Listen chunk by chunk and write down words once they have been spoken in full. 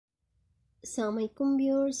Assalamualaikum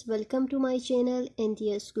viewers, welcome to my channel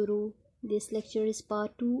NTS Guru. This lecture is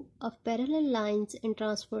part 2 of parallel lines and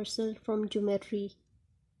transversal from geometry.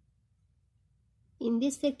 In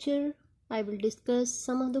this lecture, I will discuss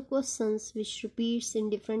some of the questions which repeats in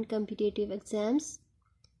different competitive exams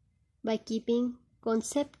by keeping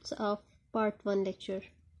concepts of part 1 lecture.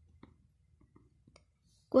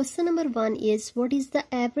 Question number 1 is, what is the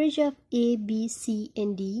average of A, B, C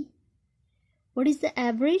and D? What is the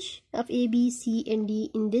average of A, B, C and D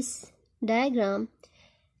in this diagram?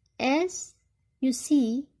 As you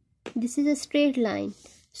see, this is a straight line.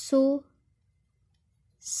 So,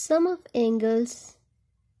 sum of angles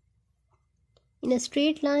in a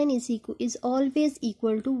straight line is always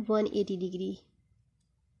equal to 180 degree.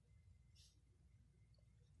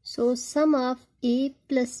 So, sum of A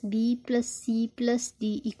plus B plus C plus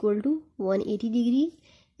D equal to 180 degree.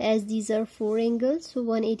 As these are 4 angles, so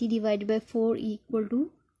 180 divided by 4 equal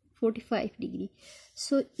to 45 degree.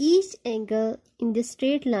 So each angle in this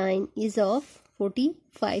straight line is of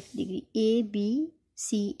 45 degree. A, B,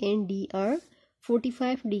 C and D are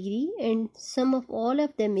 45 degree and sum of all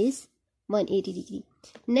of them is 180 degree.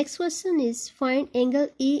 Next question is, find angle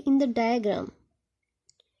A in the diagram.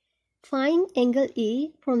 Find angle A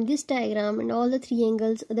from this diagram and all the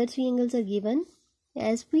other three angles are given.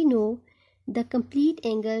 As we know, the complete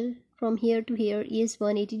angle from here to here is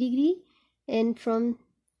 180 degree and from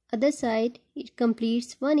other side it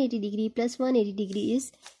completes 180 degree plus 180 degree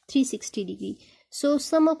is 360 degree. So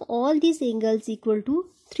sum of all these angles equal to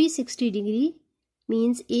 360 degree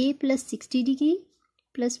means A plus 60 degree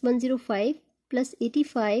plus 105 plus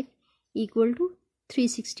 85 equal to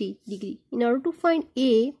 360 degree. In order to find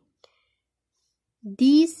A,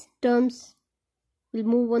 these terms will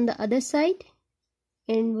move on the other side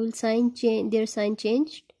and will their sign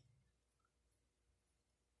changed.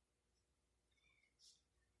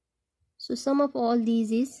 So sum of all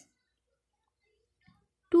these is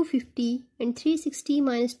 250 and 360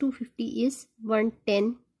 minus 250 is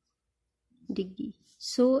 110 degree.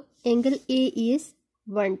 So angle A is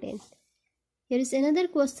 110. Here is another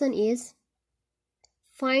question is,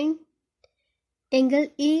 find angle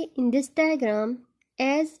A in this diagram.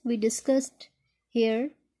 As we discussed here,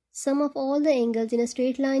 sum of all the angles in a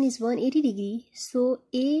straight line is 180 degree. So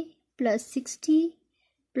A plus 60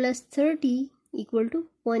 plus 30 equal to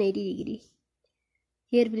 180 degree.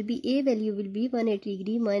 Here will be A value will be 180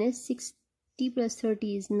 degree minus 60 plus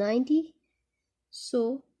 30 is 90.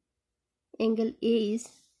 So angle A is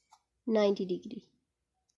 90 degree.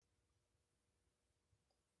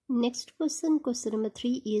 Next question, question number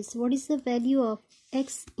 3 is, what is the value of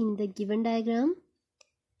X in the given diagram?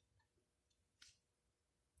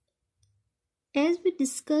 As we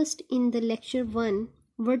discussed in the lecture 1,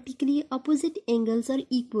 vertically opposite angles are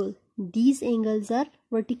equal. These angles are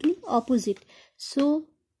vertically opposite. So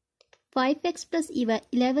 5x plus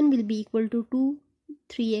 11 will be equal to 2,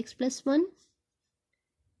 3x plus 1,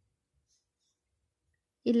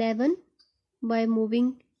 11 by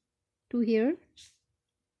moving to here,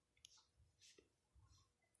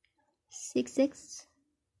 6x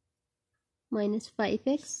minus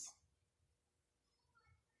 5x.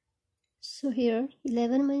 So here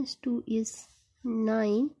 11 minus 2 is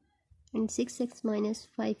 9 and 6x minus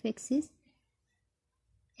 5x is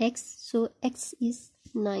x. So x is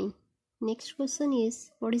 9. Next question is,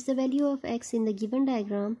 what is the value of x in the given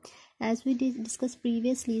diagram? As we discussed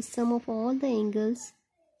previously, sum of all the angles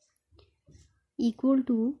equal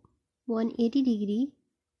to 180 degree.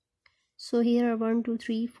 So here are 1, 2,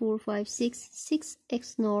 3, 4, 5, 6.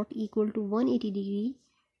 6x naught equal to 180 degree.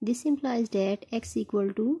 This implies that x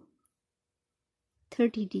equal to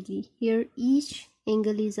 30 degree. Here each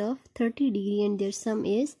angle is of 30 degree and their sum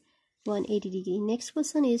is 180 degree. Next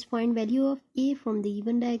question is, find value of A from the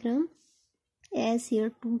given diagram. As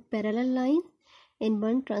here 2 parallel line and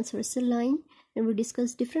 1 transversal line, and we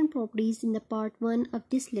discuss different properties in the part 1 of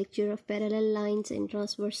this lecture of parallel lines and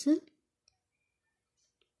transversal.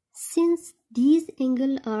 Since these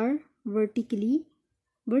angles are vertical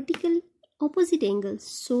opposite angles,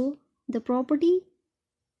 so the property,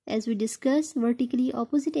 as we discussed, vertically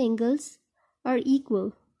opposite angles are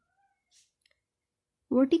equal.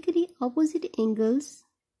 Vertically opposite angles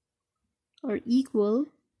are equal,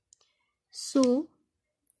 so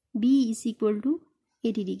B is equal to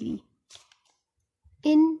 80 degree.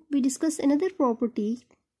 And we discuss another property,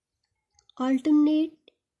 alternate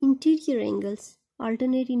interior angles.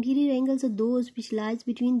 Alternate interior angles are those which lies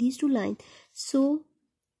between these two lines. So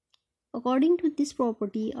according to this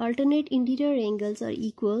property, alternate interior angles are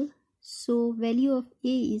equal, so value of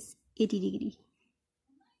A is 80 degree.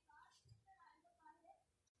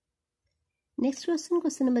 Next question,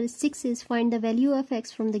 question number 6 is find the value of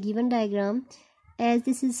x from the given diagram. As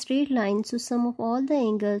this is straight line, so sum of all the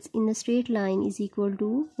angles in the straight line is equal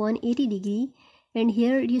to 180 degree, and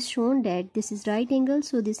here it is shown that this is right angle,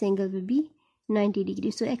 so this angle will be 90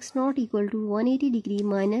 degree. So x naught equal to 180 degree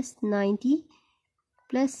minus 90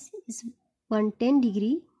 plus is 110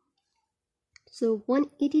 degree. So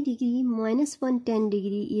 180 degree minus 110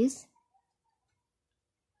 degree is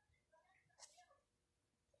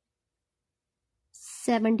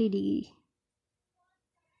 70 degree.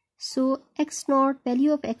 So x naught,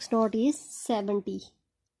 value of x naught is 70.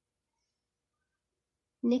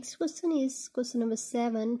 Next question is question number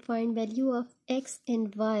 7. Find value of x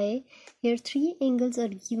and y. Here 3 angles are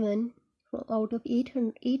given out of 8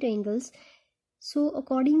 angles. So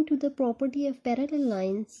according to the property of parallel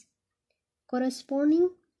lines, corresponding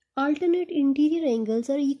alternate interior angles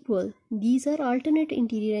are equal. These are alternate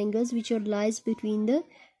interior angles which are lies between the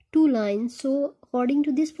two lines. So according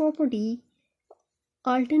to this property,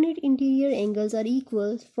 alternate interior angles are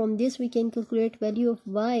equal. From this we can calculate value of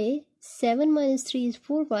y. 7 minus 3 is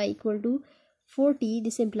 4, y equal to 40.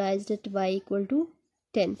 This implies that y equal to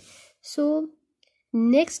 10. So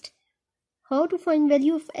next, how to find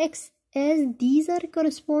value of x? As these are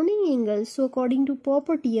corresponding angles, so according to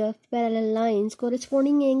property of parallel lines,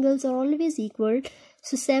 corresponding angles are always equal.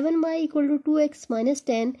 So 7y equal to 2x minus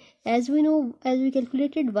 10. As we know, as we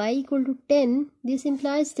calculated y equal to 10, this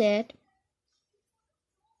implies that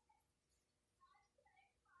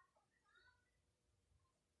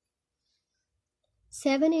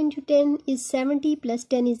 7 into 10 is 70 plus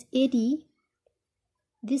 10 is 80.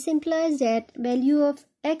 This implies that value of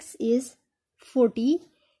x is 40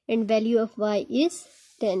 and value of y is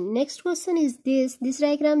 10. Next question is this. This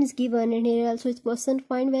diagram is given and here also it's question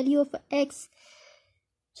find value of x.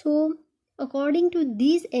 So according to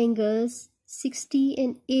these angles 60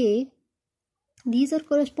 and A, these are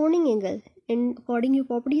corresponding angles, and according to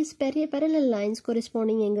properties parallel lines,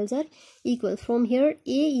 corresponding angles are equal. From here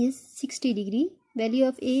A is 60 degree. Value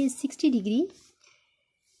of A is 60 degree.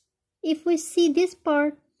 If we see this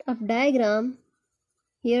part of diagram,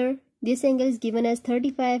 here this angle is given as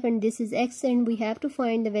 35 and this is x, and we have to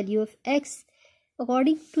find the value of x.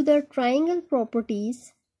 According to the triangle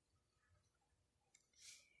properties,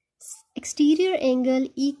 exterior angle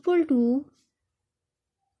equal to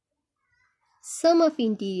sum of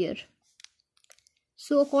interior.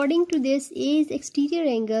 So according to this, A is exterior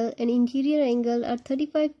angle and interior angle are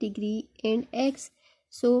 35 degree and x.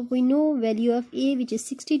 So we know value of A which is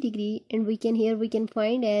 60 degree, and we can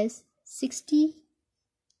find as 60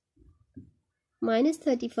 minus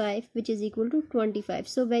 35 which is equal to 25.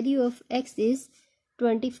 So value of x is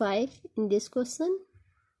 25 in this question.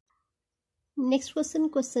 Next question,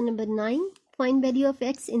 question number 9. Find value of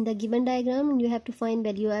x in the given diagram, and you have to find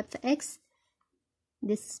value of x.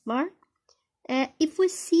 This part. If we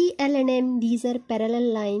see L and M, these are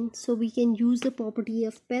parallel lines, so we can use the property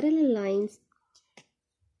of parallel lines.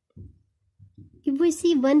 If we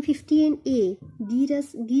see 150 and A,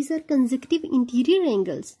 these are consecutive interior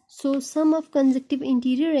angles. So sum of consecutive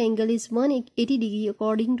interior angle is 180 degree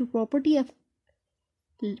according to property of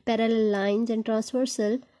parallel lines and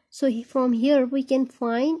transversal. So from here we can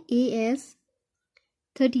find A as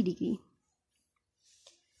 30 degree.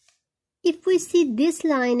 If we see this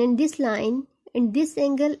line and this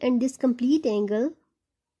angle and this complete angle,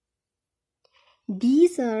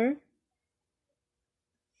 these are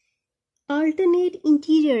alternate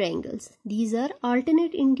interior angles. These are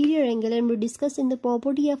alternate interior angle, and we discussed in the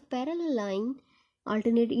property of parallel line,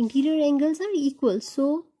 alternate interior angles are equal.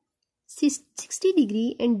 So 60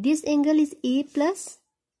 degree, and this angle is A plus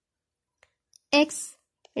x,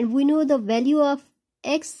 and we know the value of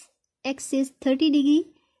x is 30 degree.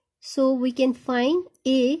 So we can find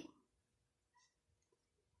A.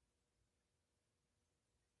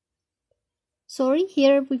 Sorry,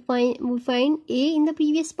 here we find A in the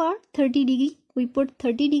previous part 30 degree. We put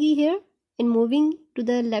 30 degree here, and moving to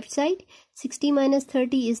the left side, 60 minus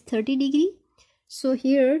 30 is 30 degree. So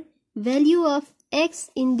here value of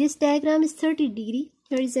x in this diagram is 30 degree.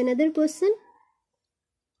 Here is another question.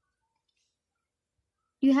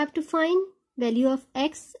 You have to find value of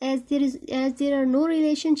x. As there are no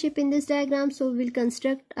relationship in this diagram, so we'll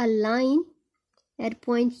construct a line at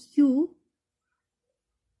point Q.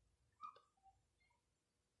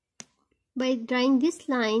 By drawing this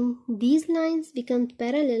line, these lines become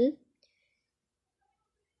parallel.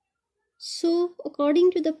 So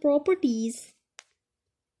according to the properties,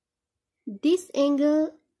 this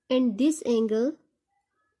angle and this angle,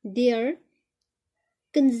 they are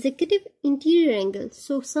consecutive interior angles.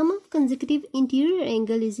 So sum of consecutive interior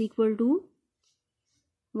angle is equal to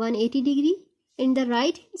 180 degree, In the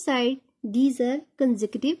right hand side, these are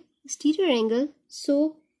consecutive exterior angle,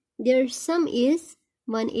 so their sum is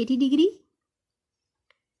 180 degree.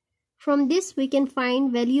 From this we can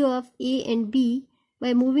find value of A and B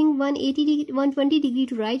by moving 120 degree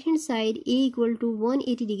to right hand side. A equal to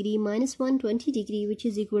 180 degree minus 120 degree, which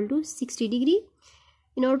is equal to 60 degree.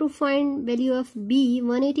 In order to find value of B,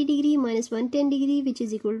 180 degree minus 110 degree, which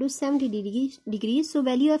is equal to 70 degree. So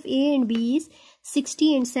value of A and B is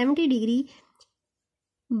 60 and 70 degree.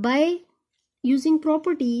 By using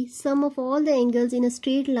property, sum of all the angles in a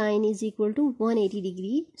straight line is equal to 180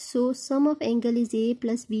 degree. So sum of angle is A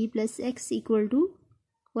plus B plus X equal to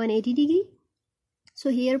 180 degree. So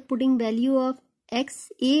here putting value of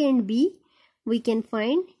X, A and B, we can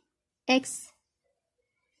find X.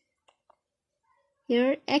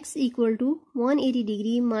 Here X equal to 180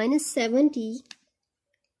 degree minus 70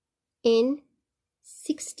 and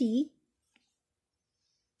 60.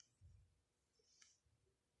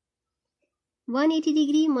 180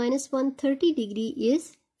 degree minus 130 degree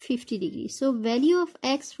is 50 degree. So value of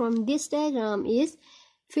X from this diagram is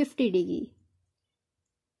 50 degree.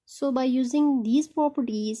 So by using these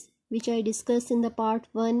properties, which I discussed in the part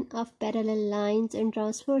 1 of parallel lines and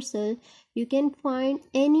transversal, you can find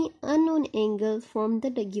any unknown angle from the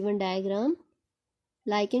given diagram.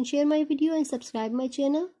 Like and share my video and subscribe my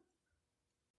channel.